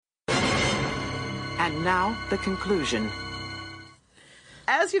And now, the conclusion.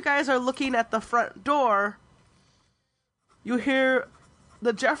 As you guys are looking at the front door, you hear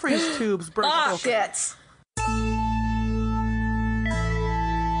the Jeffries tubes burst open. Shit.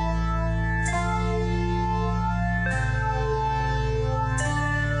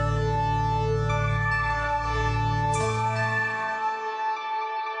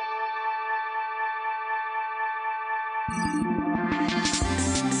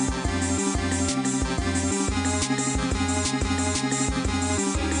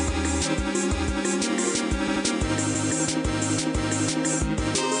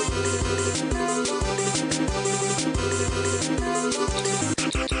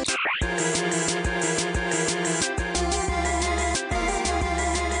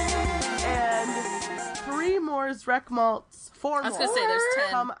 Shrek malts, 4 I was gonna say there's 10.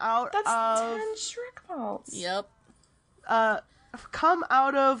 come out That's of 10 Shrek malts. Yep. Come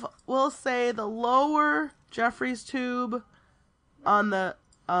out of, we'll say, the lower Jeffries tube on the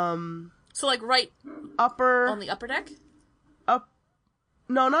So like right upper on the upper deck?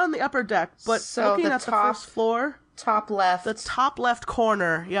 No, not on the upper deck, but So looking the at the top- first floor. Top left. The top left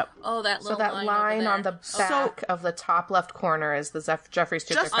corner, yep. Oh, that little So that line over on the there. back of the top left corner is the Jeffries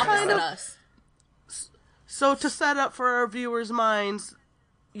tube. Just they're coming kind out of- us. So to set up for our viewers' minds,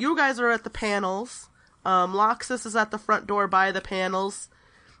 you guys are at the panels. Loxus is at the front door by the panels.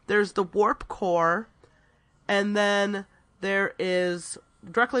 There's the warp core, and then there is,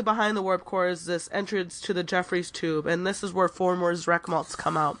 directly behind the warp core is this entrance to the Jeffries tube, and this is where 4 more Zrek malts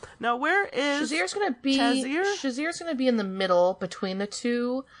come out. Now, where is Chazir's gonna be Chazir? Chazir's gonna be in the middle between the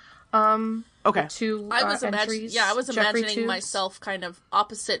two. Okay. Two I was entries. I was Jeffrey imagining tubes. myself kind of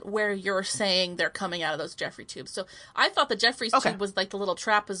opposite where you're saying they're coming out of those Jeffrey tubes. So I thought the Jeffries tube was like the little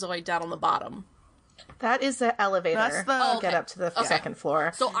trapezoid down on the bottom. That is the elevator. That's the- to get up to the second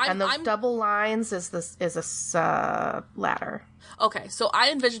floor. So and those I'm double lines is a ladder. Okay, so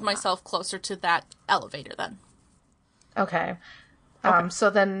I envisioned myself closer to that elevator then. Okay. So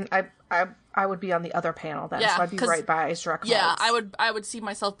then I would be on the other panel then. Yeah, so I'd be 'cause- right by Shrek. Yeah, Maltz. I would see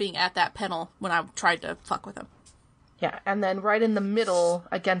myself being at that panel when I tried to fuck with him. Yeah, and then right in the middle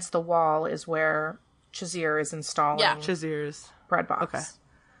against the wall is where Chazir is installing Chazir's bread box. Okay.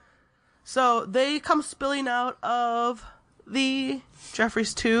 So they come spilling out of the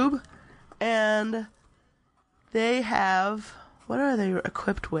Jeffries tube, and they have, what are they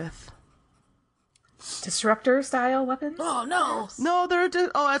equipped with? Disruptor style weapons? Oh no! No,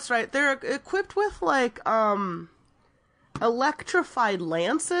 that's right. They're equipped with like electrified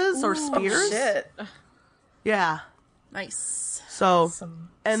lances or spears. Shit. Yeah. Nice. So Some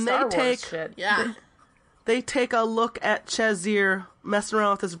and Star they Wars take shit. Yeah. they take a look at Chazir messing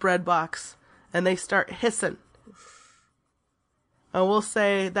around with his bread box, and they start hissing. And we'll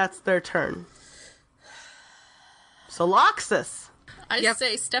say that's their turn. So Loxus. I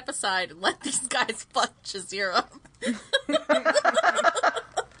say step aside and let these guys fuck Chazir up.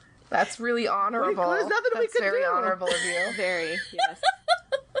 That's really honorable. There's nothing we That's can very do. honorable of you. Very, yes.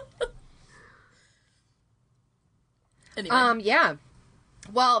 Anyway. Yeah.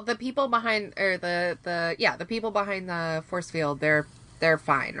 Well, the people behind, or the people behind the force field, they're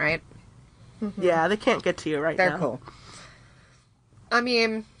fine, right? Yeah, they can't get to you right now. They're cool. I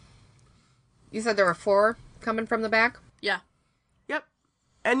mean, you said there were 4 coming from the back? Yeah. Yep.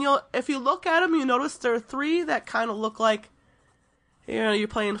 And if you look at them, you notice there are 3 that kind of look like, you're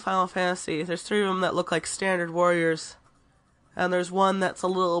playing Final Fantasy. There's 3 of them that look like standard warriors. And there's one that's a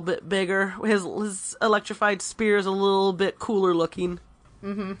little bit bigger. His electrified spear is a little bit cooler looking.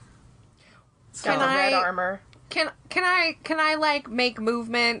 Mm-hmm. Got the red armor. Can I like make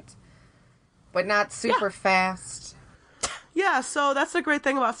movement, but not super fast? Yeah, so that's the great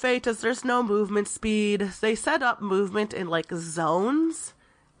thing about Fate is there's no movement speed. They set up movement in like zones.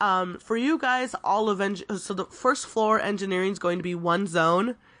 For you guys, so the first floor engineering is going to be 1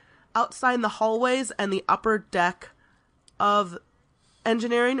 zone. Outside the hallways and the upper deck of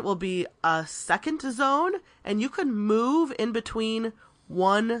engineering will be a second zone, and you can move in between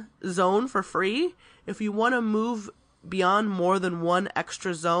one zone for free. If you want to move beyond more than 1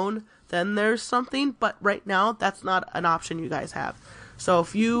 extra zone, then there's something, but right now that's not an option you guys have. So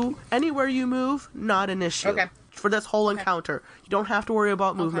anywhere you move, not an issue. Okay. For this whole encounter. You don't have to worry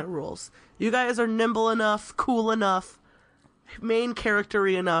about movement rules. You guys are nimble enough, cool enough, main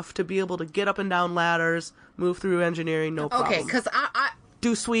character-y enough to be able to get up and down ladders, move through engineering, no problem. Okay, because I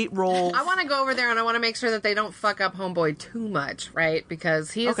do sweet rolls. I want to go over there and I want to make sure that they don't fuck up Homeboy too much, right?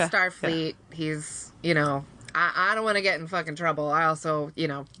 Because he is Okay, Starfleet. Yeah. He's, I don't want to get in fucking trouble. I also,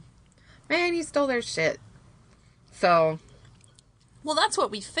 man, he stole their shit. So, Well, that's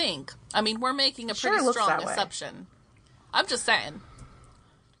what we think. I mean, we're making a pretty strong assumption. I'm just saying.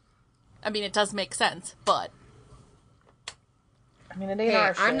 I mean, it does make sense, but... I mean, it ain't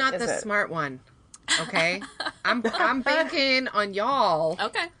our shit, I'm not the smart one, okay? I'm banking on y'all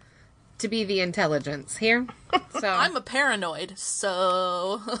to be the intelligence here. So I'm a paranoid,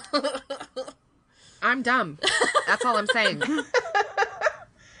 so... I'm dumb. That's all I'm saying.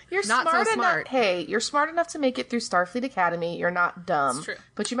 You're not smart so enough. smart. Hey, you're smart enough to make it through Starfleet Academy. You're not dumb. That's true.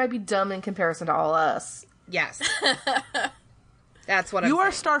 But you might be dumb in comparison to all us. Yes. That's what I'm saying. You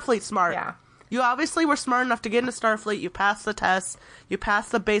are Starfleet smart. Yeah. You obviously were smart enough to get into Starfleet. You passed the test. You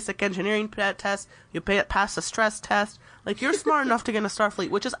passed the basic engineering test. You passed the stress test. Like, you're smart enough to get into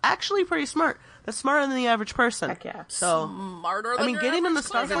Starfleet, which is actually pretty smart. That's smarter than the average person. Heck yeah. So, Smarter than I mean, your getting into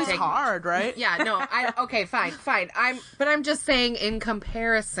average person. Starfleet's hard, right? Yeah, no, okay, fine. I'm just saying in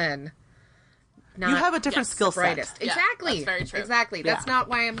comparison. You have a different skill set. Brightest. Yeah, Exactly. that's very true. Exactly. That's Yeah. not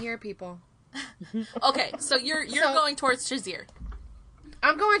why I'm here, people. Okay, so you're going towards Chazir.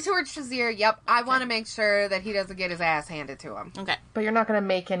 I'm going towards Chazir. Yep. I want to make sure that he doesn't get his ass handed to him. Okay. But you're not going to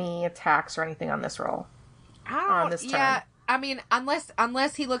make any attacks or anything on this roll. On this turn. Yeah. I mean,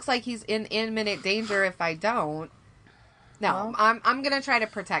 unless he looks like he's in imminent danger. If I don't, no, I'm gonna try to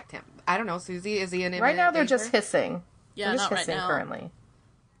protect him. I don't know, Susie. Is he in imminent Right now, they're danger? just hissing. Yeah, they're just not right hissing now. currently.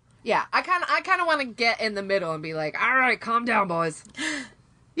 Yeah, I kind of want to get in the middle and be like, all right, calm down, boys.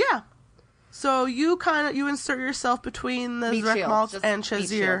 Yeah. So you insert yourself between the Meat shield. Zrekmalts Just and meat shield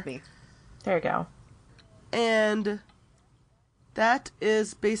Chazir. me. There you go. And that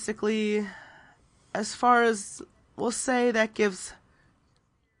is basically, as far as we'll say, that gives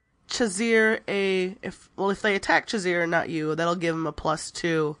Chazir if they attack Chazir, not you, that'll give him a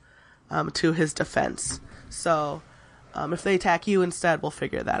 +2 to his defense. So if they attack you instead, we'll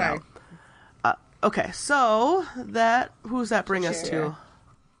figure that Right. out. Okay, so who's that bring us to?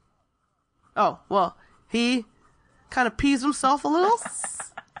 Oh, well, he kind of pees himself a little.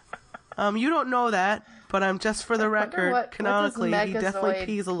 You don't know that, but just for the record, canonically, he definitely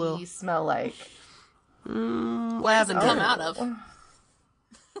pees a little. Pee smell like? Where does it Lavender. come out of?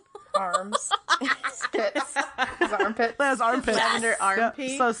 Arms. Spits. His armpit. His armpits. Lavender arm Yeah,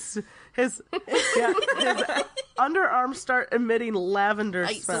 pee? so his underarms start emitting lavender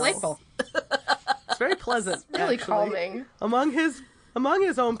Nice. smell. Delightful. It's very pleasant. Really actually. calming. Among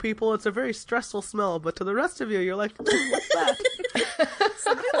his own people, it's a very stressful smell, but to the rest of you, you're like, what's that?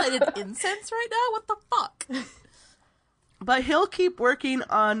 Somebody lighted incense right now? What the fuck? But he'll keep working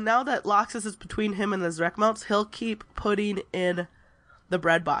on, now that Loxus is between him and the Zrekmalts, he'll keep putting in the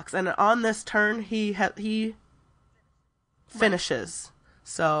bread box. And on this turn, he finishes.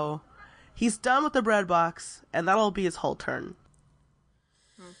 So he's done with the bread box, and that'll be his whole turn.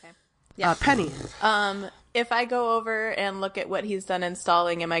 Okay. Yeah. Penny. If I go over and look at what he's done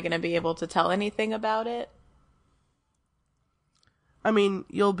installing, am I going to be able to tell anything about it? I mean,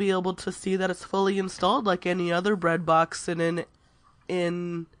 you'll be able to see that it's fully installed like any other bread box in an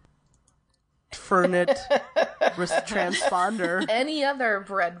infinite transponder. Any other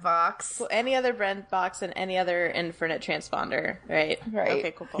bread box. Well, any other bread box and any other infinite transponder, right? Right.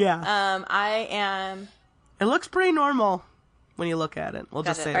 Okay, cool. Yeah. I am... It looks pretty normal when you look at it. We'll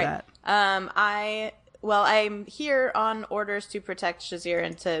just say Right. that. I'm here on orders to protect Chazir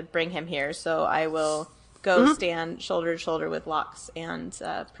and to bring him here, so I will go stand shoulder to shoulder with Lox and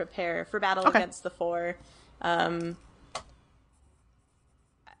prepare for battle against the four. Again,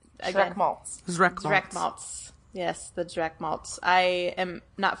 Zrekmalts. Zrekmalts. Yes, the Zrekmalts. I am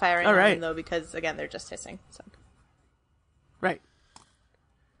not firing on them, though, because, again, they're just hissing. So. Right.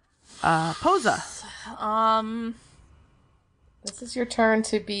 Posa. This is your turn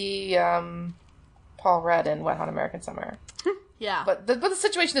to be Paul Rudd in Wet Hot American Summer. Yeah. But the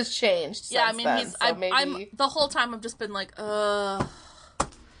situation has changed. Yeah, I since mean, then, so I'm the whole time I've just been like, you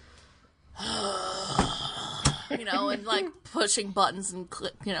know, and like pushing buttons and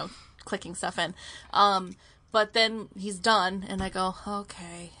clicking stuff in. But then he's done, and I go,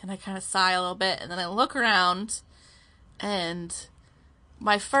 okay, and I kind of sigh a little bit, and then I look around, and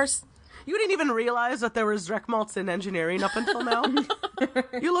my first. You didn't even realize that there was Zrekmalts in engineering up until now.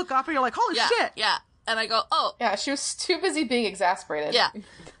 You look up and you're like, holy shit. Yeah. And I go, oh. Yeah, she was too busy being exasperated. Yeah.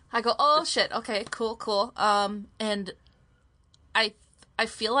 I go, oh shit, okay, cool. And I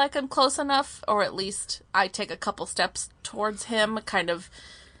feel like I'm close enough, or at least I take a couple steps towards him, kind of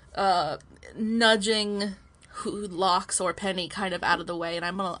nudging Lox or Penny kind of out of the way, and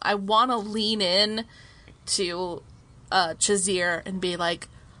I want to lean in to Chazir and be like,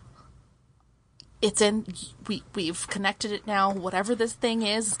 it's in, we've connected it now, whatever this thing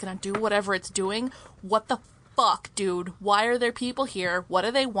is, it's gonna do whatever it's doing. What the fuck, dude? Why are there people here? What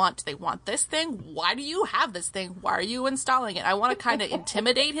do they want? Do they want this thing? Why do you have this thing? Why are you installing it? I want to kind of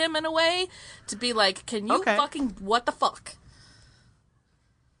intimidate him in a way to be like, can you fucking, what the fuck?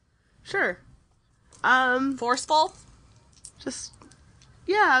 Sure. Forceful?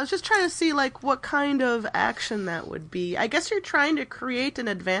 I was just trying to see, like, what kind of action that would be. I guess you're trying to create an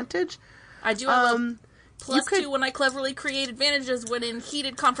advantage. I do have a +2 when I cleverly create advantages when in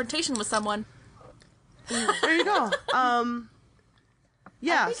heated confrontation with someone. There you go.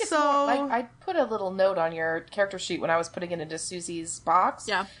 Yeah, I think it's so... more, I put a little note on your character sheet when I was putting it into Susie's box.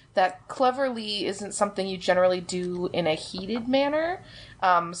 Yeah. That cleverly isn't something you generally do in a heated manner.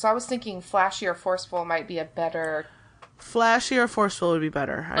 So I was thinking flashy or forceful might be a better... Flashy or forceful would be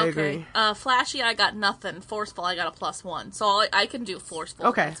better. I agree. Flashy, I got nothing. Forceful, I got a +1. So I can do forceful.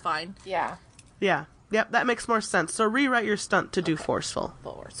 Okay. That's fine. Yeah. Yeah. Yep, that makes more sense. So rewrite your stunt to do forceful.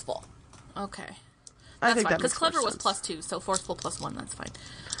 Forceful. Okay. I That's think fine, that because makes more clever was sense. +2, so forceful +1, that's fine.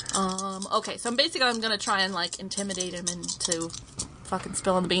 Okay, so basically I'm gonna try and, like, intimidate him into fucking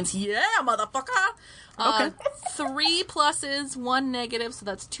spilling the beans. Yeah, motherfucker! Okay. 3 pluses, 1 negative, so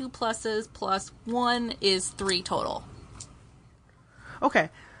that's 2 pluses, plus 1 is 3 total.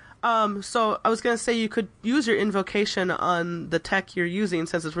 Okay. So I was going to say you could use your invocation on the tech you're using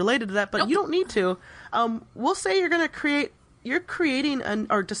since it's related to that, but you don't need to. We'll say you're creating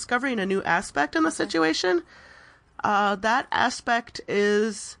or discovering a new aspect in the situation. That aspect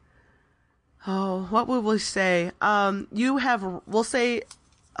is, what would we say? We'll say,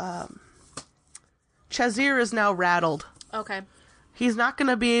 Chazir is now rattled. Okay. He's not going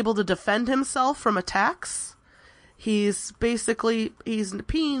to be able to defend himself from attacks. He's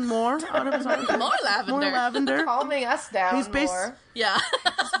peeing more out of his arms. More lavender. More lavender. Calming us down more. Yeah.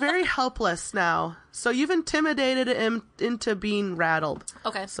 He's very helpless now. So you've intimidated him into being rattled.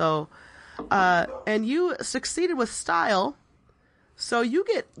 Okay. So, and you succeeded with style. So you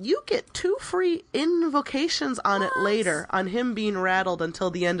get 2 free invocations on it later, on him being rattled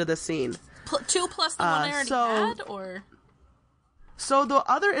until the end of the scene. 2 plus the one I already had, or? So the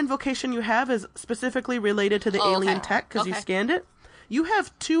other invocation you have is specifically related to the alien tech, because you scanned it. You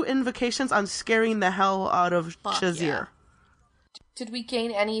have 2 invocations on scaring the hell out of Chazir. Yeah. Did we gain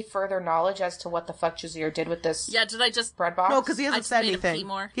any further knowledge as to what the fuck Chazir did with this did I just... bread box? No, because he hasn't said made him pee anything.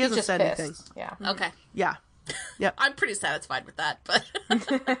 more? He hasn't just said pissed. anything. Yeah. Okay. Yeah. Yep. I'm pretty satisfied with that,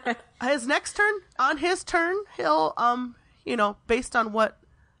 but... His next turn, on his turn, he'll, based on what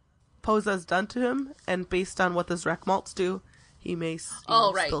Posa's done to him, and based on what the Zrek malts do, he may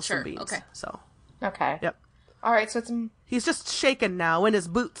spill some beans. Okay. So, Okay. yep. All right, so it's He's just shaking now in his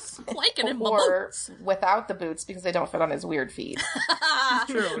boots. Quaking in my or boots. without the boots because they don't fit on his weird feet.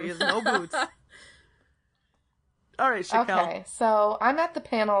 True, he has no boots. All right, Shakel. Okay, so I'm at the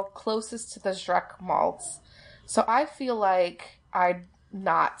panel closest to the Zrek malts, so I feel like I'd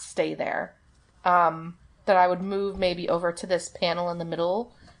not stay there. That I would move maybe over to this panel in the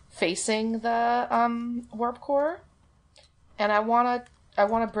middle, facing the warp core, and I want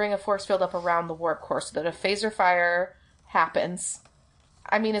to bring a force field up around the warp core so that if phaser fire happens,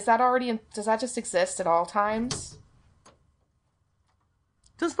 I mean, does that just exist at all times?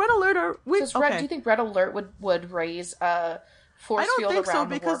 Does Red Alert Do you think Red Alert would raise a force field around the warp core? I don't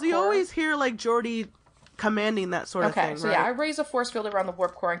think so, because you always hear, like, Geordi commanding that sort of thing, Okay, so right? yeah, I raise a force field around the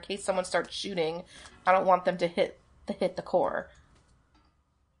warp core in case someone starts shooting. I don't want them to hit the core.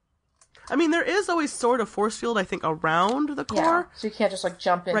 I mean, there is always sort of force field, I think, around the core. Yeah, so you can't just, like,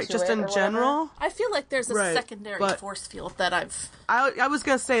 jump into it. Right, just in or general. I feel like there's a Right, secondary but- force field that I've... I was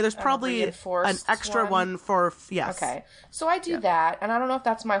going to say, there's probably an reinforced extra one for, yes. Okay, so I do that, and I don't know if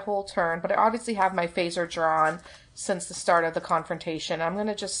that's my whole turn, but I obviously have my phaser drawn since the start of the confrontation. I'm going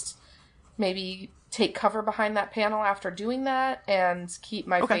to just maybe take cover behind that panel after doing that and keep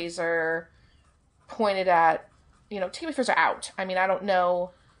my phaser pointed at, take my phaser out. I mean, I don't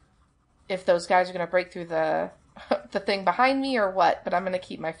know if those guys are going to break through the thing behind me or what, but I'm going to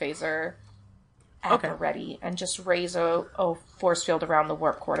keep my phaser at the ready and just raise a force field around the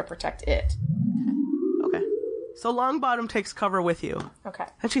warp core to protect it. Okay. So Longbottom takes cover with you. Okay.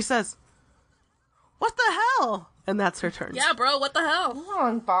 And she says, "What the hell?" And that's her turn. Yeah, bro, what the hell?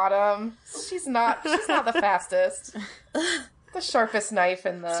 Long bottom. She's not the fastest. The sharpest knife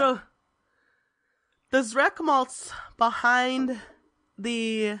in the... So, the Zrek malts behind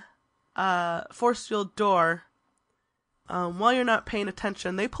the force field door, while you're not paying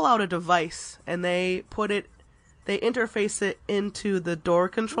attention, they pull out a device and they interface it into the door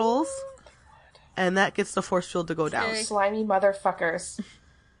controls, and that gets the force field to go down. Slimy motherfuckers.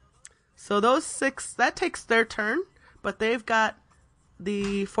 So those 6, that takes their turn, but they've got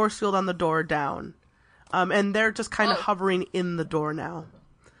the force field on the door down. And they're just kind of hovering in the door now.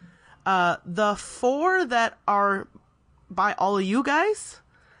 The 4 that are by all of you guys,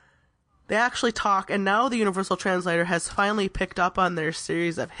 they actually talk, and now the Universal Translator has finally picked up on their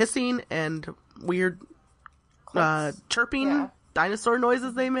series of hissing and weird chirping dinosaur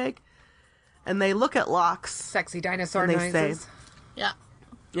noises they make. And they look at Lox. Sexy dinosaur and they noises. say, Yeah.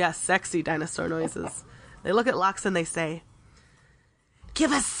 yeah, sexy dinosaur noises. They look at Lox and they say,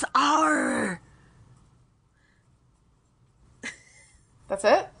 "Give us our..." That's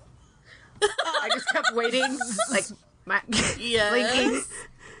it? I just kept waiting, like, Yes. blinking.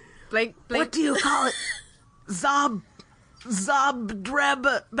 Blink, blink. What do you call it?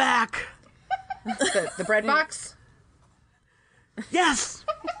 Zobdreb back. The bread box? Yes!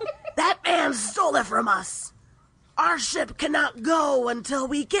 That man stole it from us! Our ship cannot go until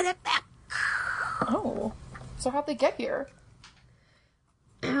we get it back! Oh. So how'd they get here?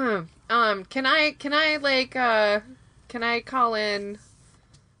 Can I call in,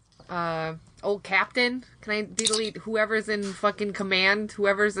 old captain? Can I delete whoever's in fucking command,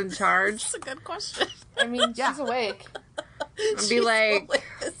 whoever's in charge? That's a good question. I mean, she's awake. And be like, She's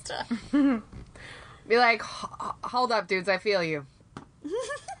this time. hold up, dudes, I feel you.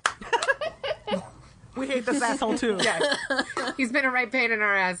 We hate this asshole too. Yeah. He's been a right pain in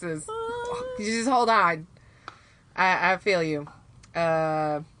our asses. You just hold on. I feel you.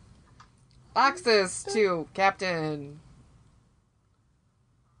 Access to Captain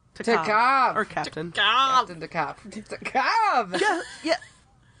Takov. Or Captain. Captain Takov. Takov! Yeah.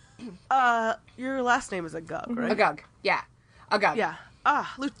 Your last name is Agug, right? Agug. Yeah. Agug. Yeah.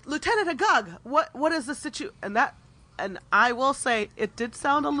 Lieutenant Agug, what is the and I will say, it did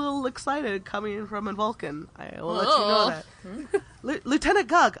sound a little excited coming from a Vulcan. I will let you know that. Lieutenant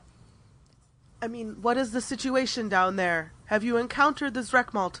Gug, I mean, what is the situation down there? Have you encountered this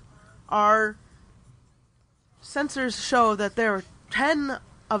Wreckmalt? Our sensors show that there are 10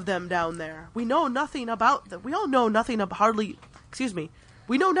 of them down there. We know nothing about them. We all know nothing about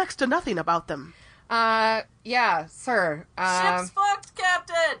we know next to nothing about them. Yeah, sir. Ship's fucked,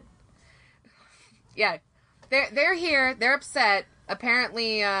 Captain! Yeah. They're here. They're upset.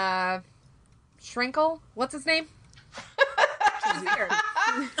 Apparently, Shrinkle? What's his name? Chazir.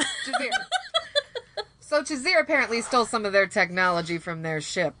 Chazir. So Chazir apparently stole some of their technology from their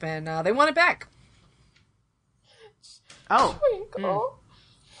ship, and they want it back. Oh. Twinkle.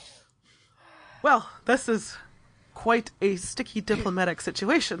 Well, this is quite a sticky diplomatic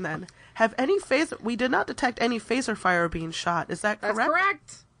situation then. We did not detect any phaser fire being shot. Is that correct? That's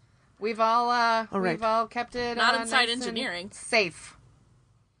correct. We've all kept it Not inside nice and engineering. safe.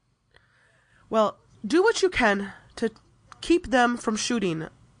 Well, do what you can to keep them from shooting.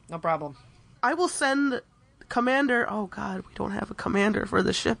 No problem. I will send Commander... Oh, God, we don't have a commander for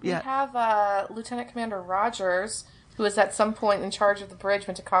the ship We yet. have Lieutenant Commander Rogers, who was at some point in charge of the bridge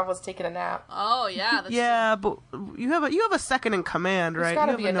when Takov was taking a nap. Oh, yeah. That's Yeah, but you have a second in command, right? There's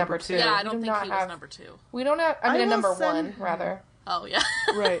gotta You be have a number two. Yeah, I We don't do think not he was have- number 2. We don't have... I a will number send- 1, rather. Oh, yeah.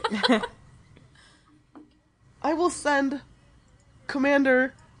 Right. I will send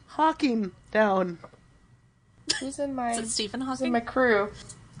Commander Hawking down. Who's in my... Is it Stephen Who's Hawking? in my crew?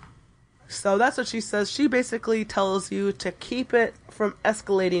 So that's what she says. She basically tells you to keep it from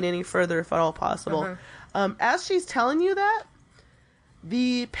escalating any further if at all possible. As she's telling you that,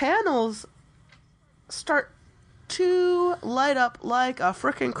 the panels start to light up like a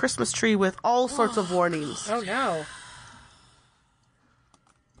frickin' Christmas tree with all sorts of warnings. Oh no.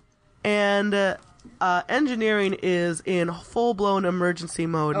 And engineering is in full-blown emergency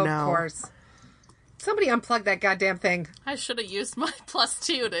mode now. Of course. Somebody unplug that goddamn thing. I should have used my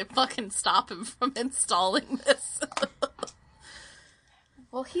 +2 to fucking stop him from installing this.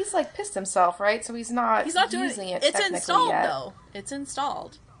 Well, he's like pissed himself, right? So he's not doing using it It's technically installed, yet. though. It's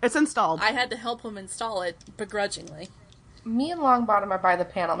installed. It's installed. I had to help him install it begrudgingly. Me and Longbottom are by the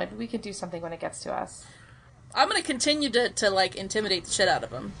panel. Maybe we could do something when it gets to us. I'm gonna continue to like, intimidate the shit out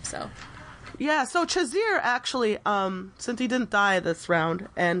of him, so... Yeah, so Chazir actually, since he didn't die this round,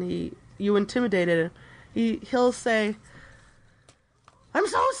 and you intimidated him, he'll say, "I'm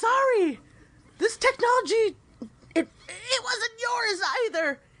so sorry! This technology, it wasn't yours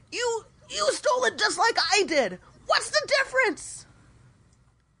either! You stole it just like I did! What's the difference?"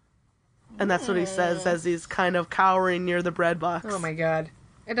 And that's what he says as he's kind of cowering near the bread box. Oh my god.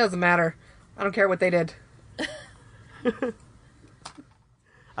 It doesn't matter. I don't care what they did.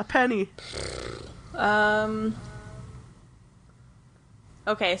 A penny.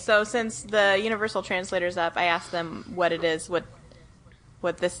 Okay, so since the Universal Translator's up, I asked them what it is, what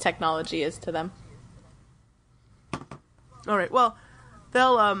this technology is to them. All right. Well,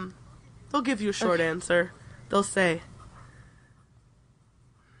 They'll give you a short answer. They'll say,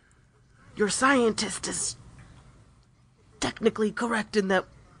 your scientist is technically correct in that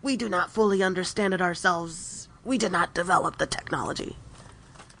we do not fully understand it ourselves. We did not develop the technology.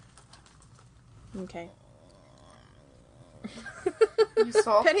 Okay.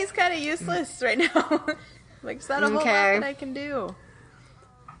 Useful. Penny's kind of useless right now. Like, is that a whole lot Okay. that I can do?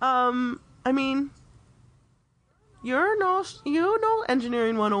 I mean, you know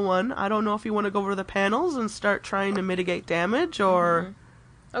Engineering 101. I don't know if you want to go over the panels and start trying to mitigate damage, or...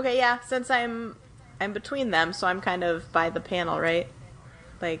 Okay, yeah, since I'm between them, so I'm kind of by the panel, right?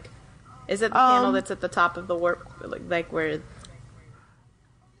 Like, is it the panel that's at the top of the warp, like where...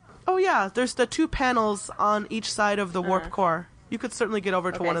 Oh yeah, there's the 2 panels on each side of the warp core. You could certainly get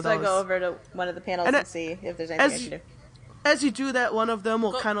over to one of so those. I go over to one of the panels and see if there's anything I can do. As you do that, one of them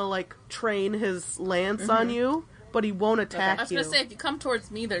will kind of like train his lance on you, but he won't attack I was you. gonna say, if you come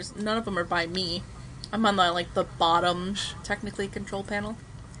towards me, there's none of them are by me. I'm on the bottom, technically, control panel.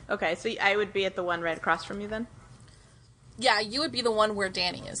 Okay, so I would be at the one right across from you then? Yeah, you would be the one where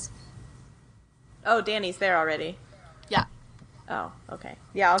Danny is. Oh, Danny's there already. Yeah, Oh, okay.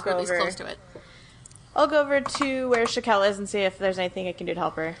 Yeah, I'll or go at least over. close to it. I'll go over to where Shakel is and see if there's anything I can do to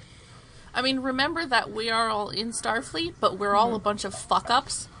help her. I mean, remember that we are all in Starfleet, but we're all a bunch of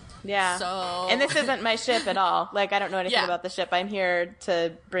fuck-ups. Yeah. So... And this isn't my ship at all. Like, I don't know anything Yeah. about the ship. I'm here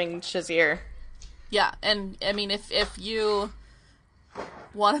to bring Chazir. Yeah, and, I mean, if you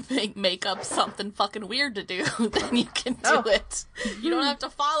want to make up something fucking weird to do, then you can do it. You don't have to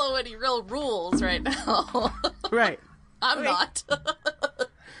follow any real rules right now. Right. I'm not.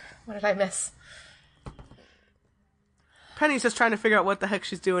 What did I miss? Penny's just trying to figure out what the heck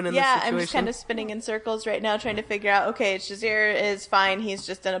she's doing in this Yeah, situation. I'm just kind of spinning in circles right now, trying to figure out, okay, Chazir is fine. He's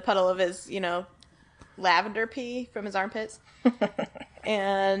just in a puddle of his, lavender pee from his armpits.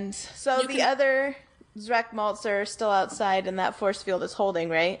 And so the other Zrek malts are still outside, and that force field is holding,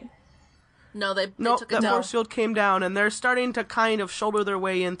 right? No, they Nope, took it that down. force field came down, and they're starting to kind of shoulder their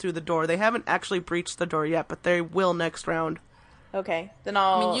way in through the door. They haven't actually breached the door yet, but they will next round. Okay, then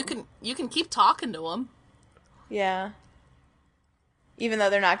I'll... I mean, you can keep talking to them. Yeah. Even though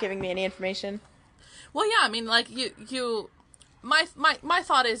they're not giving me any information? Well, yeah, I mean, like, my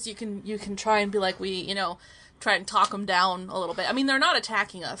thought is you can try and be like, try and talk them down a little bit. I mean, they're not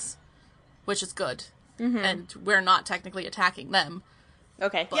attacking us, which is good. Mm-hmm. And we're not technically attacking them.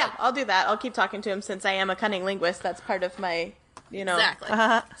 Okay, yeah, I'll do that. I'll keep talking to him since I am a cunning linguist. That's part of my, Exactly.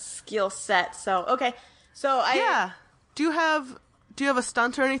 skill set. So, okay. So I... Yeah. Do you have a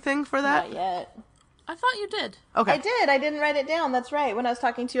stunt or anything for that? Not yet. I thought you did. Okay. I did. I didn't write it down. That's right. When I was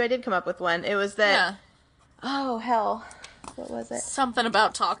talking to you, I did come up with one. It was that... Yeah. Oh, hell. What was it? Something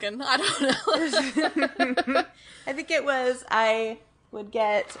about talking. I don't know. I think it was I would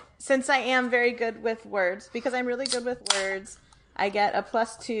get... Since I am very good with words, because I'm really good with words... I get a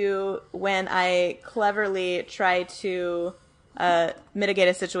 +2 when I cleverly try to mitigate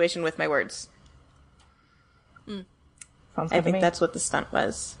a situation with my words. Sounds I good to think me. that's what the stunt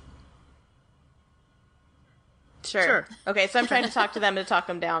was. Sure. Okay, so I'm trying to talk to them to talk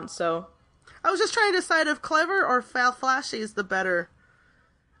them down, so... I was just trying to decide if clever or flashy is the better.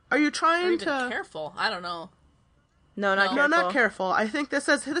 Are you Or trying even to... careful. I don't know. No, not No, careful. not careful. I think this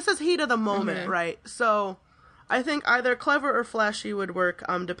is heat of the moment, right? So, I think either clever or flashy would work,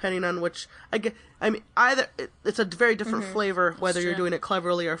 depending on which. Either it's a very different flavor whether you're true. doing it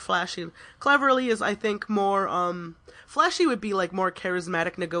cleverly or flashy. Cleverly is, I think, more. Flashy would be like more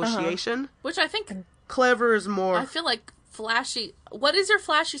charismatic negotiation. Which I think, Clever is more. I feel like flashy. What is your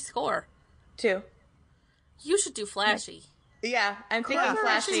flashy score? 2. You should do flashy. Yeah, I'm thinking Clever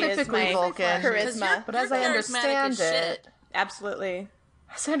flashy is is my typically Vulcan. charisma. But as I You're charismatic understand as it, shit. Absolutely.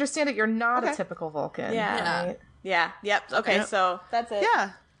 as I understand it, you're not Okay. a typical Vulcan. Yeah. Right? Yeah, yep. Okay, Yep. so that's it.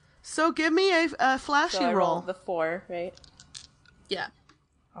 Yeah. So give me a flashy So I roll. roll the 4, right? Yeah.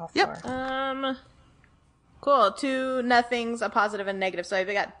 All Yep. four. Cool. 2 nothings, a positive and a negative. So I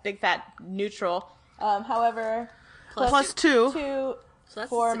got big fat neutral. However, Plus 2. 2 So that's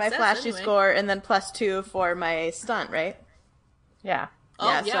for a my success flashy anyway. score, and then +2 for my stunt, right? Yeah. Oh,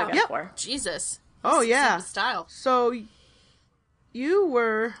 yeah, so I got Yep. 4. Jesus. Oh This is yeah. the style. So you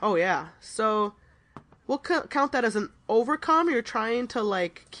were. Oh yeah. So we'll count that as an overcome. You're trying to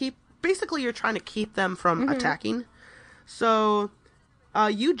keep. Basically, you're trying to keep them from attacking. So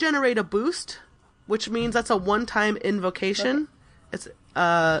you generate a boost, which means that's a one-time invocation. It's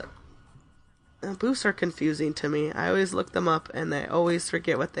boosts are confusing to me. I always look them up and I always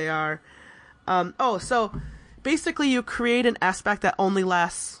forget what they are. So basically, you create an aspect that only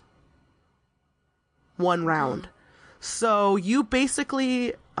lasts one round. So you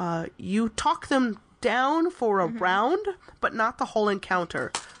basically you talk them down for a round, but not the whole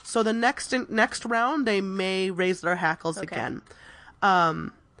encounter. So the next round, they may raise their hackles again.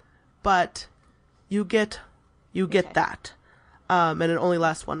 But you get that. And it only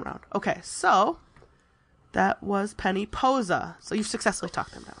lasts one round. Okay, so that was Penny Posa. So you've successfully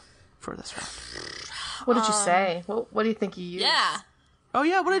talked them down for this round. What did you say? What do you think you used? Yeah. Oh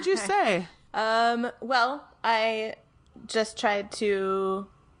yeah, what did you say? Well, I just tried to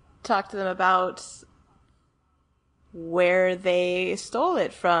talk to them about where they stole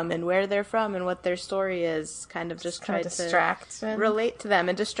it from and where they're from and what their story is. Kind of just tried to relate to them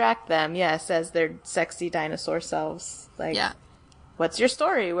and distract them, yes, as their sexy dinosaur selves. Like, what's your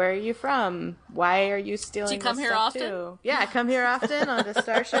story? Where are you from? Why are you stealing Do you come this here stuff often? too? Yeah, I come here often on the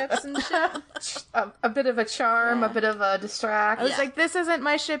starships and shit. A bit of a charm, a bit of a distract. I was like, this isn't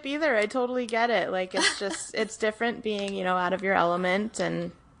my ship either. I totally get it. Like, it's just, it's different being, out of your element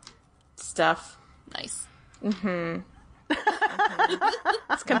and stuff. Nice. It's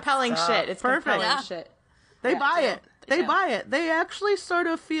compelling shit. It's Perfect. compelling shit. They buy it. They do. buy it. They actually sort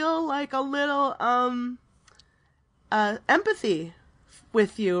of feel like a little empathy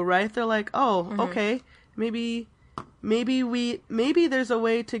with you, right? They're like, oh, okay, maybe there's a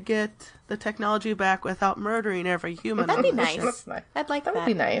way to get the technology back without murdering every human. That'd be on the ship. nice. That's nice. I'd like that. That would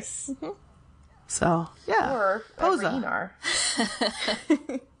be nice. So yeah, Or Posa. Enar.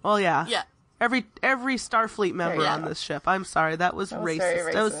 Well, yeah, Yeah. Every Starfleet member Yeah. on this ship. I'm sorry, that was was racist.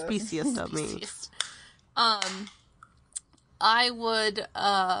 very That was racist. speciest of me. I would,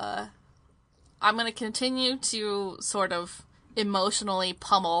 I'm gonna continue to sort of emotionally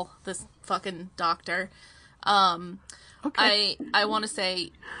pummel this fucking doctor. Okay. I want to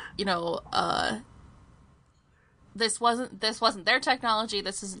say, this wasn't their technology,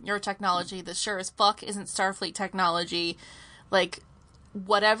 this isn't your technology, this sure as fuck isn't Starfleet technology. Like,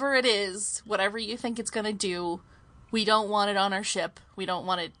 whatever it is, whatever you think it's gonna do, we don't want it on our ship. We don't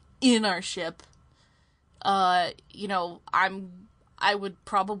want it in our ship. I would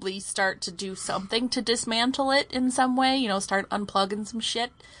probably start to do something to dismantle it in some way, start unplugging some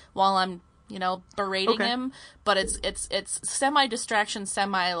shit while I'm, berating him. But it's semi-distraction,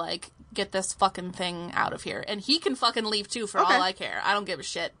 like, get this fucking thing out of here. And he can fucking leave too for all I care. I don't give a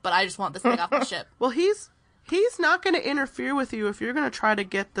shit, but I just want this thing off the ship. Well, he's not going to interfere with you if you're going to try to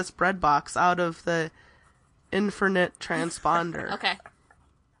get this bread box out of the infinite transponder. Okay.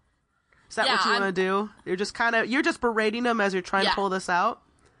 Is that what you want to do? You're just berating him as you're trying to pull this out?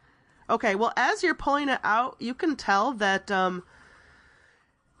 Okay, well, as you're pulling it out, you can tell that,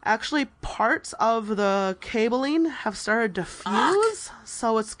 actually parts of the cabling have started to fuse,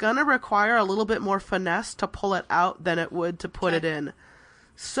 so it's gonna require a little bit more finesse to pull it out than it would to put it in.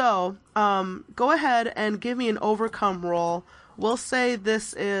 So, go ahead and give me an overcome roll. We'll say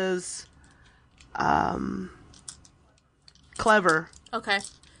this is, clever. Okay.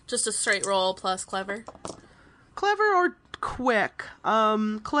 Just a straight roll plus clever. Clever or quick?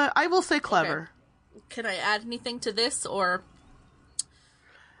 I will say clever. Okay. Can I add anything to this, or?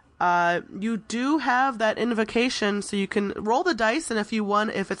 You do have that invocation, so you can roll the dice, and if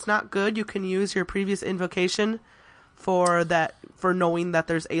it's not good, you can use your previous invocation for knowing that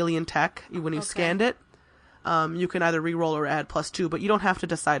there's alien tech when you scanned it. You can either re-roll or add +2, but you don't have to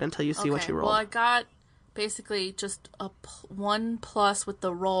decide until you see what you roll. Well, I got basically just a 1+ with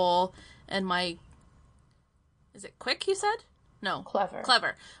the roll, and my... Is it quick, you said? No.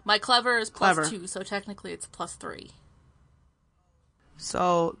 Clever. My clever is Clever. +2, so technically it's +3.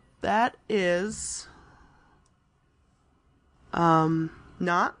 So that is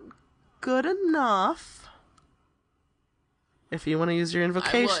not good enough. If you want to use your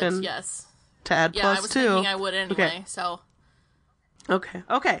invocation, I would, yes. to add Yeah, I +2. was thinking I would anyway, so... Okay.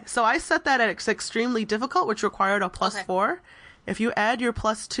 So I set that at extremely difficult, which required a +4. If you add your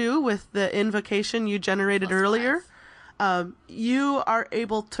 +2 with the invocation you generated earlier, you are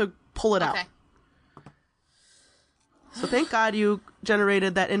able to pull it out. So thank God you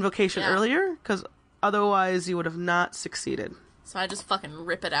generated that invocation earlier, because otherwise you would have not succeeded. So I just fucking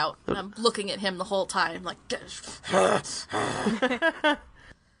rip it out, and I'm looking at him the whole time, like...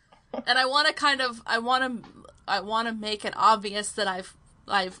 And I want to make it obvious that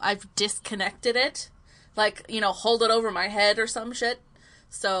I've disconnected it, like, hold it over my head or some shit,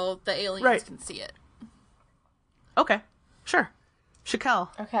 so the aliens can see it. Okay, sure. Shakel.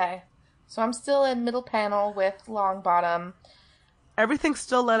 Okay. So I'm still in middle panel with Longbottom. Everything's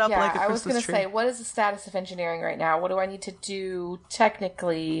still lit up like a I was Christmas tree. say, what is the status of engineering right now? What do I need to do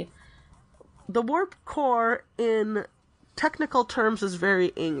technically? The warp core, in technical terms, is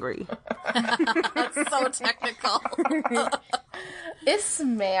very angry. That's so technical. It's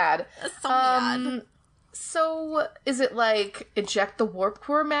mad. That's so mad. So, is it like eject the warp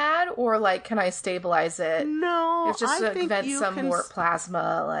core mad, or like can I stabilize it? No, It's just I to think vent you some can warp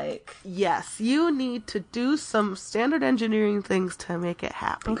plasma, like... Yes, you need to do some standard engineering things to make it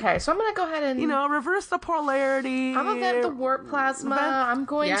happen. Okay, so I'm gonna go ahead and... You know, reverse the polarity. I'm gonna vent the warp plasma. I'm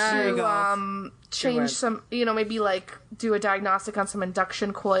going There you go. to change some, maybe like do a diagnostic on some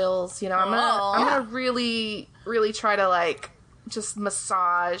induction coils. I'm gonna really, really try to like just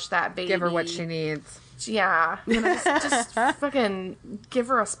massage that baby. Give her what she needs. Yeah, just fucking give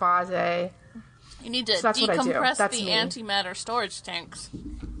her a spa day. You need to that's what I do. decompress That's the me. antimatter storage tanks.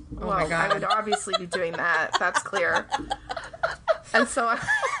 Well, my God. I would obviously be doing that. That's clear. And so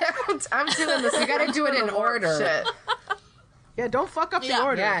I'm doing this. You gotta do it in order. Shit. Yeah, don't fuck up the Yeah.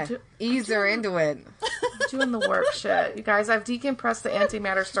 order. Yeah, ease her into it. Doing the work shit. You guys, I've decompressed the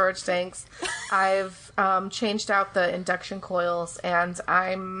antimatter storage tanks. I've changed out the induction coils, and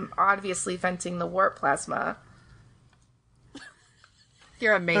I'm obviously venting the warp plasma.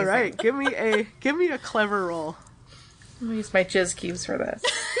 You're amazing. All right, give me a clever roll. I'm gonna use my jizz cubes for this.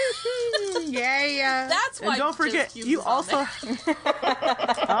 Yeah. That's why. And don't forget, Jizz Cubes you is on also. there.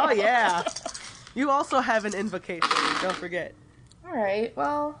 Oh yeah, you also have an invocation. Don't forget. All right,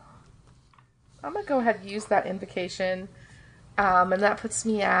 well, I'm gonna go ahead and use that invocation, and that puts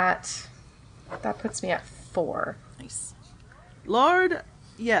me at 4. Nice. Lord,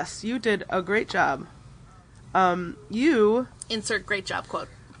 yes, you did a great job. You Insert great job quote.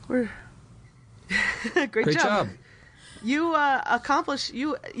 were great job. You accomplish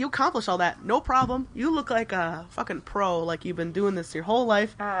all that, no problem. You look like a fucking pro, like you've been doing this your whole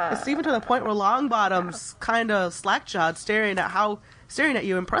life. It's even to the point where Longbottom's kind of slack-jawed, staring at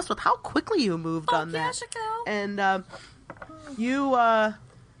you, impressed with how quickly you moved on yeah, that. Chico. And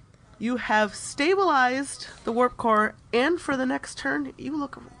you have stabilized the warp core, and for the next turn, you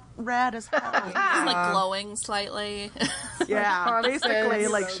look rad as hell. It's like glowing slightly. Yeah, basically,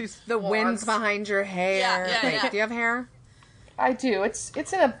 like she's The wind's behind your hair. Yeah. Wait, do you have hair? I do. It's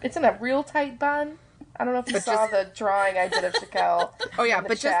in a real tight bun. I don't know if you saw the drawing I did of Shakel. Oh yeah, in the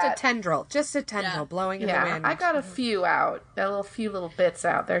but just a chat. tendril. Just a tendril Yeah. blowing in the Yeah, wind. I got a few out. A few little bits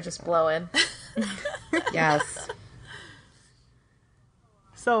out there just blowing. Yes.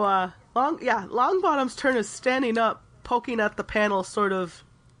 So, Longbottom's turn is standing up, poking at the panel sort of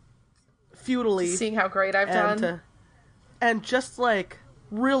futilely. Seeing how great I've done. And just, like,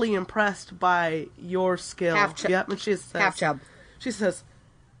 really impressed by your skill. Half chub. Yep, and she says... Half chub. She says...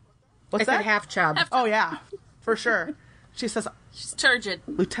 What's I said that? half chub. Oh, yeah, for sure. She says, She's turgid.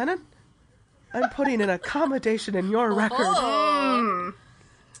 Lieutenant, I'm putting an accommodation in your record. Oh.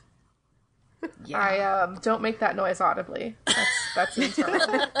 I don't make that noise audibly. That's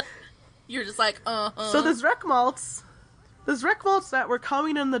internal. You're just like, So there's Rekmalts that were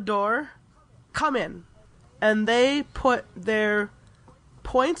coming in the door, come in, and they put their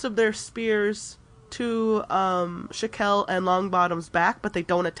points of their spears to Shakel and Longbottom's back, but they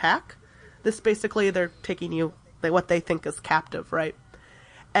don't attack. This basically, they're taking you, what they think is captive, right?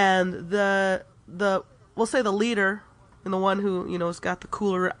 And we'll say the leader, and the one who, has got the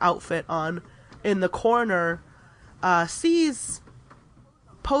cooler outfit on, in the corner, sees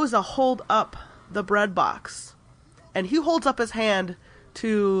Posa hold up the bread box. And he holds up his hand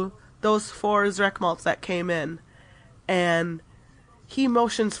to those 4 Zrekmalts that came in. And he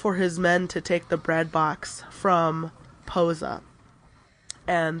motions for his men to take the bread box from Posa.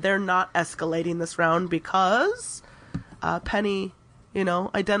 And they're not escalating this round because Penny,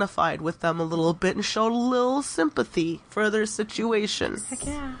 identified with them a little bit and showed a little sympathy for their situation. Heck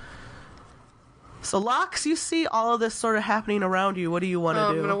yeah. So, Lox, you see all of this sort of happening around you. What do you want to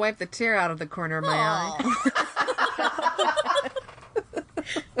I'm do? gonna wipe the tear out of the corner of my eye.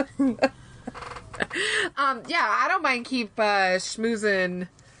 Yeah, I don't mind keep schmoozing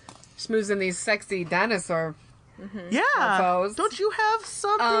these sexy dinosaur. Yeah. Foes. Don't you have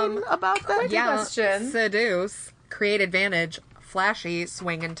something about that? Yeah, question. seduce, create advantage, flashy,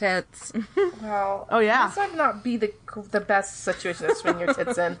 swinging tits. Well, Oh, yeah. this might not be the best situation to swing your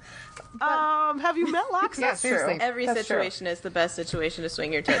tits in. Have you met Lox? Yeah, seriously. Every That's situation is the best situation to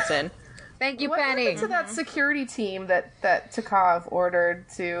swing your tits in. Thank you, What Penny. happened to that security team that Takov ordered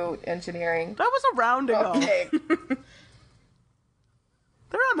to engineering? That was a round ago. Okay.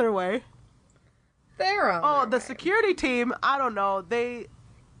 They're on their way. They're on. Oh, the security team, I don't know. They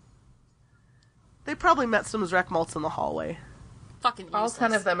probably met some Zrekmalts in the hallway. Fucking useless. All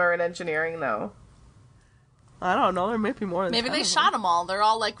 10 of them are in engineering, though. I don't know. There may be more than Maybe 10 they of shot them all. They're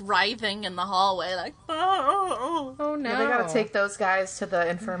all like writhing in the hallway, like, Oh no. Yeah, they gotta take those guys to the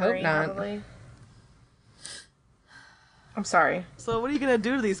infirmary, not. probably. I'm sorry. So what are you gonna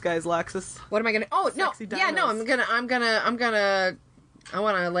do to these guys, Laxus? What am I gonna? Oh no, Sexy yeah, no. dinos. I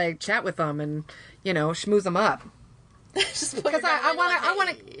want to like chat with them and schmooze them up. Because I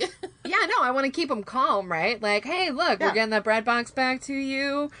want to. Yeah, no, I want to keep them calm, right? Like, hey, look, we're getting that bread box back to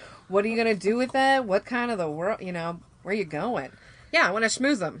you. What are you gonna do with it? What kind of the world? Where are you going? Yeah, I want to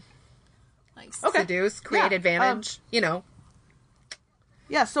schmooze them. Nice. Okay. Seduce, create advantage.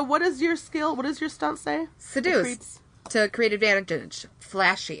 Yeah. So what is your skill? What does your stunt say? Seduce to create advantage.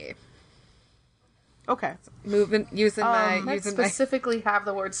 Flashy. Okay. Movement using I my specifically have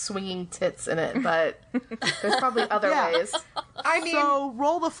the word swinging tits in it, but there's probably other ways. I mean, So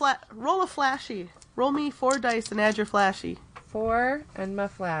roll a flashy. Roll me 4 dice and add your flashy. 4 and my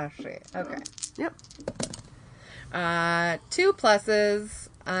flashy. Okay. Yep. 2 pluses,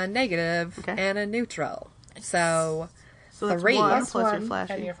 a negative, Okay. and a neutral. So that's 3. one Plus plus your one,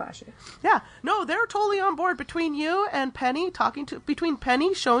 flashy. and your flashy. Yeah. No, they're totally on board. Between you and Penny between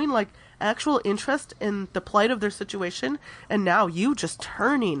Penny showing like actual interest in the plight of their situation, and now you just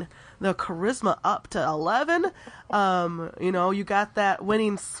turning the charisma up to 11. You got that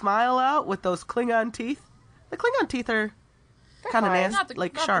winning smile out with those Klingon teeth. The Klingon teeth are kind of fine. nasty,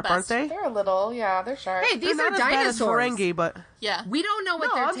 Not the sharp, aren't best. they? They're a little, yeah, they're sharp. Hey, these They're are not as bad as dinosaurs. Ferengi, but Yeah. We don't know what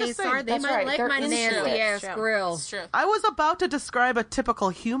No, their I'm just tastes saying. are. They That's might right, like they're my into nasty it. ass True. grill. It's true. I was about to describe a typical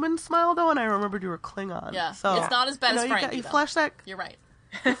human smile though, and I remembered you were Klingon. Yeah. So It's not as bad as you Ferengi, you though. flash that. You're right.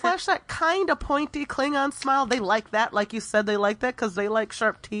 You flash that kind of pointy Klingon smile. They like that, like you said, they like that because they like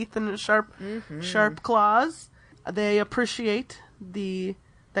sharp teeth and sharp claws. They appreciate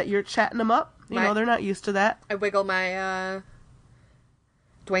that you're chatting them up. They're not used to that. I wiggle my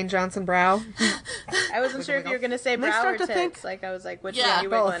Dwayne Johnson brow. I wasn't sure if you were going to say They brow or start to tits. think- Like, I was like, which Yeah, one are you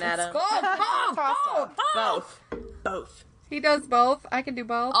wiggling at him? Both. Both. He does both. I can do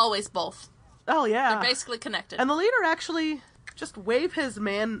both. Always both. Oh yeah, They're basically connected. and the leader actually just waved his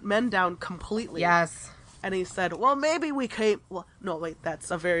men down completely. Yes. And he said, well, maybe we came... Well, no, wait,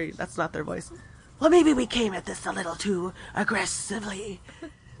 that's not their voice. Well, maybe we came at this a little too aggressively.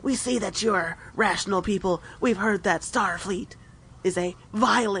 We see that you're rational people. We've heard that Starfleet is a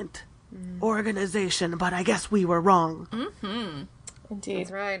violent organization, but I guess we were wrong. Indeed.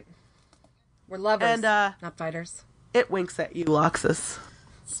 That's right. We're lovers, And, not fighters. It winks at you, Loxus.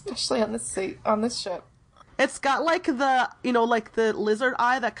 Especially on this ship. It's got like the lizard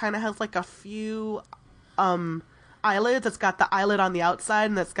eye that kind of has like a few eyelids. It's got the eyelid on the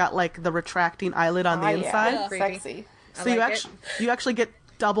outside, and it's got like the retracting eyelid on the inside. Yeah. Creepy. Sexy. So like you actually get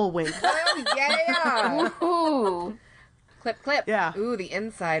double wink. Oh, yeah. Ooh. Clip, clip. Yeah. Ooh, the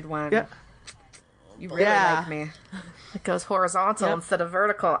inside one. Yeah. You really Yeah. like me. It goes horizontal Yep. instead of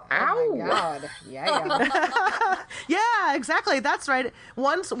vertical. Oh, Ow! my God. Yeah. Yeah, exactly. That's right.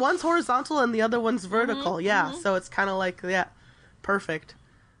 One's horizontal and the other one's vertical. Yeah, so it's kind of like perfect.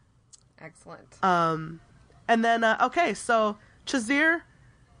 Excellent. And then okay, so Chazir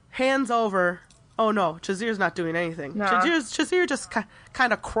hands over. Oh no, Chazir's not doing anything. Nah. Chazir just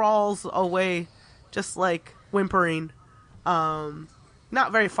kind of crawls away, just like whimpering.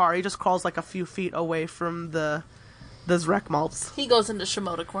 Not very far. He just crawls like a few feet away from the Zrek malts. He goes into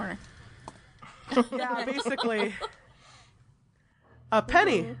Shimoda corner. Yeah, basically.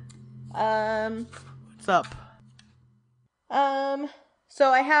 Penny, what's up?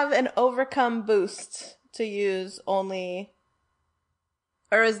 So I have an overcome boost to use only,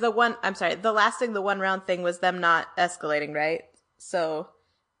 or is the one round thing was them not escalating, right? So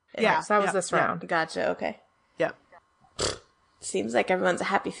Yeah, So that was this round. gotcha. Okay. Yeah. Seems like everyone's a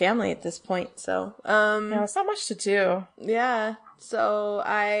happy family at this point. So Yeah, it's not much to do. yeah. So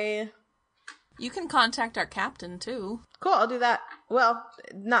You can contact our captain, too. cool. I'll do that. Well,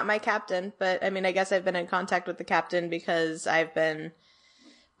 not my captain, but I mean, I guess I've been in contact with the captain because I've been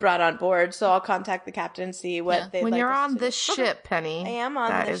brought on board. So I'll contact the captain, see what they. When like you're us on to do. this ship, Penny, I am on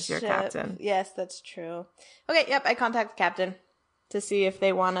that this is your ship. captain. Yes, that's true. Okay, yep, I contact the captain to see if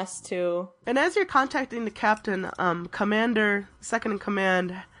they want us to. And as you're contacting the captain, Commander, second in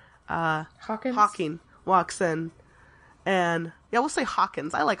command, Hawkins? Hawking walks in. And, yeah, we'll say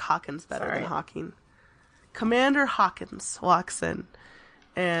Hawkins. I like Hawkins better Sorry. than Hawking. Commander Hawkins walks in.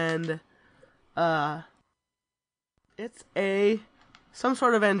 And, it's some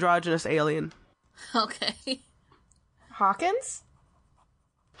sort of androgynous alien. Okay. Hawkins?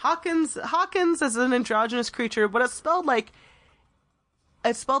 Hawkins is an androgynous creature, but it's spelled like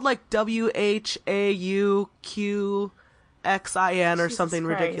WHAUQXIN or Jesus something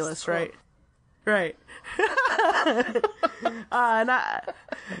Christ. ridiculous, Cool. right? Right. and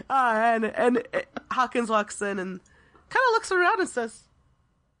Hawkins walks in and kind of looks around and says,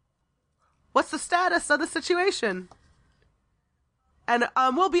 "What's the status of the situation?" And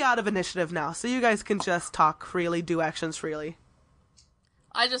we'll be out of initiative now, so you guys can just talk freely, do actions freely.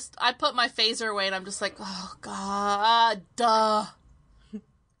 I put my phaser away and I'm just like, oh god, duh.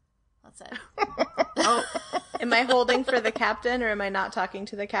 That's it. Oh, am I holding for the captain, or am I not talking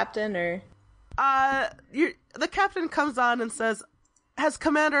to the captain, or? The captain comes on and says, "Has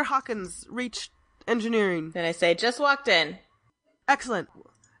Commander Hawkins reached engineering?" Then I say, "Just walked in." Excellent.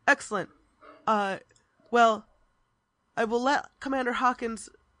 Well, I will let Commander Hawkins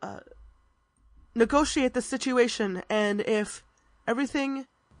negotiate the situation, and if everything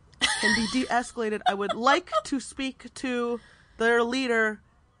can be de-escalated, I would like to speak to their leader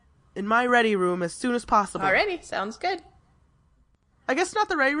in my ready room as soon as possible. Alrighty, sounds good. I guess not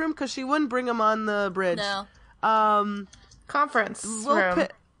the ready room, because she wouldn't bring him on the bridge. No. Conference room.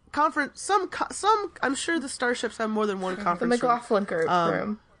 Conference. Some. I'm sure the starships have more than one The conference room. McLaughlin group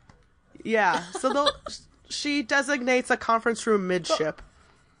room. Yeah. So she designates a conference room midship,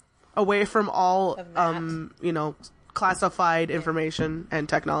 away from all classified information and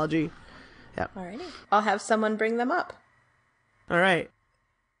technology. Yeah. Alrighty. I'll have someone bring them up. All right.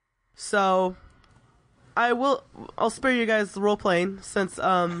 So, I'll spare you guys the role playing since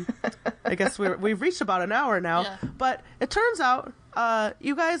I guess we've reached about an hour now. Yeah. But it turns out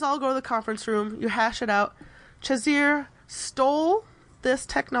you guys all go to the conference room. You hash it out. Chazir stole this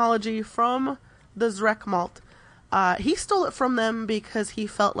technology from the Zrekmalt. He stole it from them because he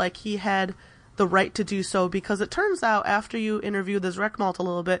felt like he had the right to do so, because it turns out after you interview the Zrekmalt a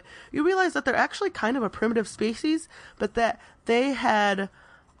little bit, you realize that they're actually kind of a primitive species, but that they had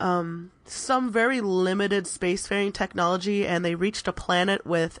some very limited spacefaring technology, and they reached a planet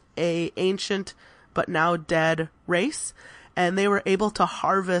with a ancient but now dead race, and they were able to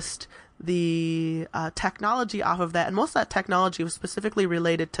harvest the technology off of that, and most of that technology was specifically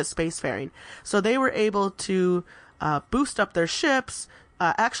related to spacefaring. So they were able to boost up their ships,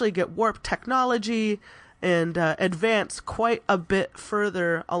 actually get warp technology, and advance quite a bit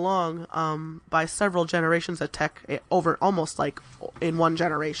further along by several generations of tech, over almost like in one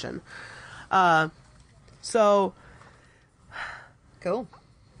generation. So Cool.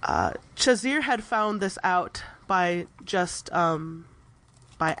 Chazir had found this out by just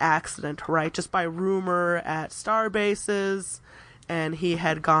by accident, right? Just by rumor at star bases, and he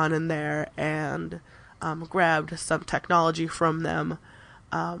had gone in there and grabbed some technology from them.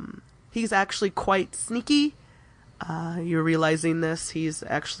 He's actually quite sneaky. You're realizing this. He's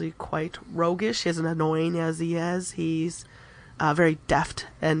actually quite roguish, as annoying as he is. He's very deft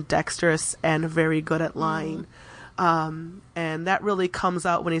and dexterous and very good at lying. And that really comes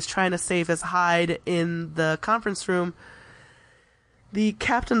out when he's trying to save his hide in the conference room. The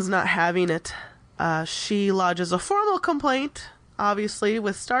captain's not having it. She lodges a formal complaint, obviously,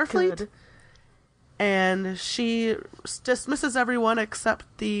 with Starfleet. Good. And she dismisses everyone except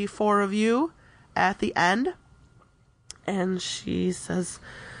the four of you at the end. And she says,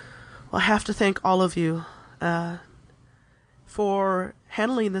 "Well, I have to thank all of you for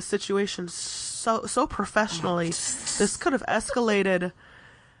handling this situation so professionally. This could have escalated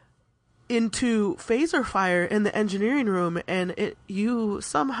into phaser fire in the engineering room, and you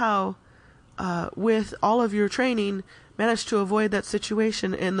somehow, with all of your training, managed to avoid that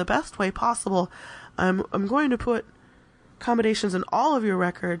situation in the best way possible. I'm going to put accommodations in all of your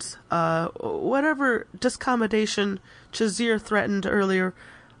records. Whatever discommodation Chazir threatened earlier,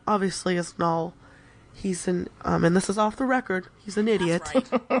 obviously is null. He's and this is off the record, he's an idiot."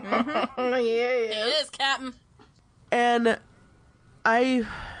 That's right. It is, Captain. And I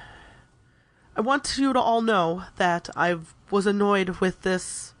want you to all know that I was annoyed with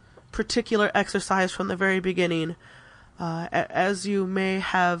this particular exercise from the very beginning. As you may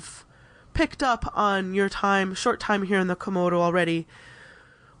have picked up on your short time here in the Komodo already,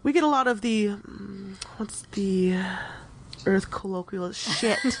 we get a lot of the, what's the Earth colloquial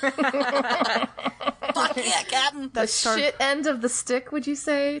shit. Fuck yeah, Captain. The shit end of the stick, would you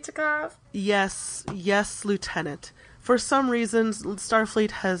say, Takov? Yes, Lieutenant. For some reasons,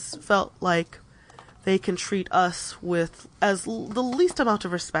 Starfleet has felt like they can treat us with the least amount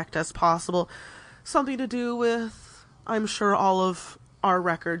of respect as possible. Something to do with, I'm sure, all of our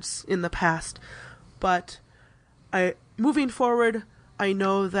records in the past. But moving forward, I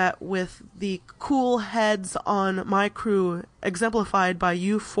know that with the cool heads on my crew, exemplified by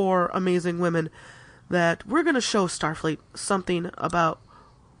you four amazing women, that we're going to show Starfleet something about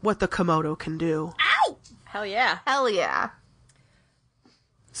what the Komodo can do. Ow! Hell yeah. Hell yeah.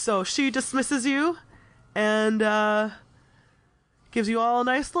 So she dismisses you, and gives you all a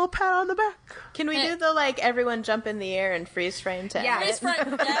nice little pat on the back. Can we do the, like, everyone jump in the air and freeze frame to Yeah. end Freeze it?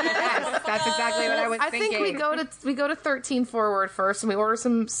 frame. Yes, that's exactly what I was I thinking. think we go to 13 forward first, and we order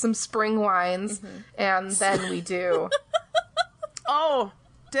some spring wines, and then we do. Oh,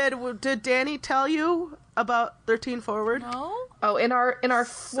 did Danny tell you about 13 forward? No? Oh, in our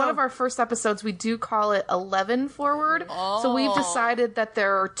one of our first episodes, we do call it 11 forward. So we've decided that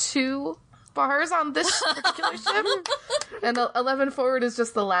there are 2 bars on this particular ship, and 11 forward is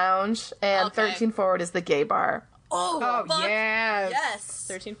just the lounge, and Okay. 13 forward is the gay bar. Oh, fuck yes. Yes.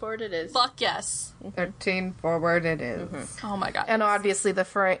 13 forward it is. Fuck yes. 13 forward it is. Oh my god. And obviously the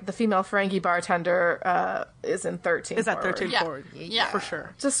female Ferengi bartender is in 13 Is that forward. 13 Yeah. forward? Yeah. For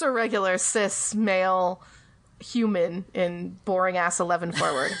sure. Just a regular cis male human in boring ass 11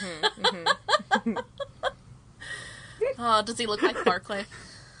 forward. Oh, does he look like Barclay?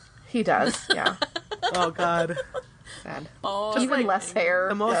 He does, yeah. Oh, God. Sad. Oh, Even like less hair.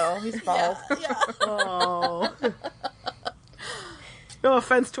 the most- No, he's bald. Oh. No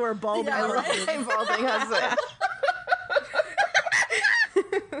offense to our bald Yeah, male. right? I'm balding husband.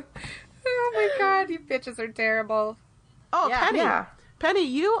 Oh my god, you bitches are terrible. Oh, Yeah, Penny. yeah. Penny,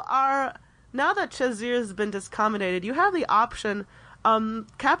 you are, now that Chazir has been discombinated, you have the option.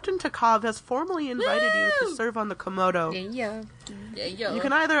 Captain Takov has formally invited you to serve on the Komodo. Yeah. yeah, yo. You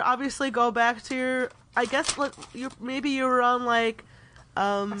can either obviously go back to your, I guess, maybe you were on like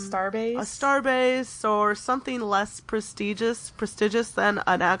Starbase. a starbase or something less prestigious than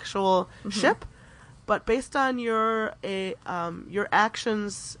an actual ship. But based on your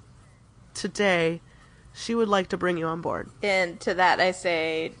actions today, she would like to bring you on board. And to that I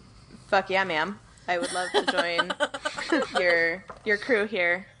say, fuck yeah, ma'am. I would love to join your crew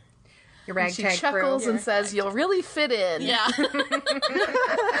here. Your She ragtag chuckles crew. and says, "You'll really fit in." Yeah.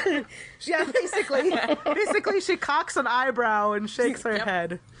 Yeah, basically she cocks an eyebrow and shakes her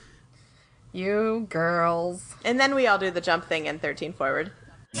head. You girls. And then we all do the jump thing in 13 forward.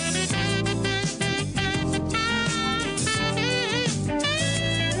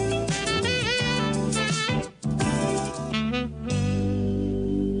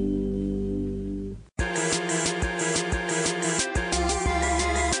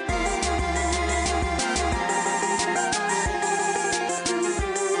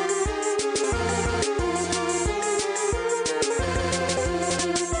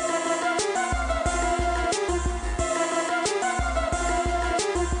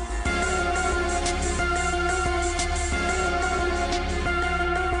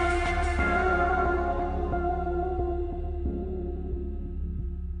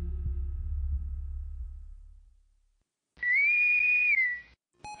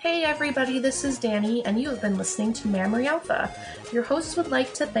 Hey everybody, this is Danny, and you have been listening to Memory Alpha. Your host would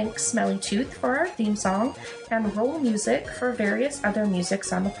like to thank Smelly Tooth for our theme song and Roll Music for various other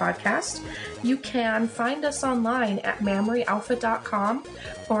musics on the podcast. You can find us online at MamoryAlpha.com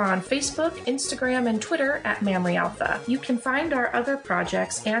or on Facebook, Instagram, and Twitter at MamoryAlpha. You can find our other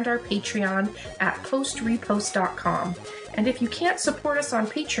projects and our Patreon at postrepost.com. And if you can't support us on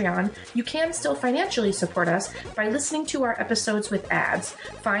Patreon, you can still financially support us by listening to our episodes with ads.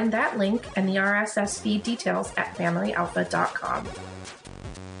 Find that link and the RSS feed details at FamilyAlpha.com.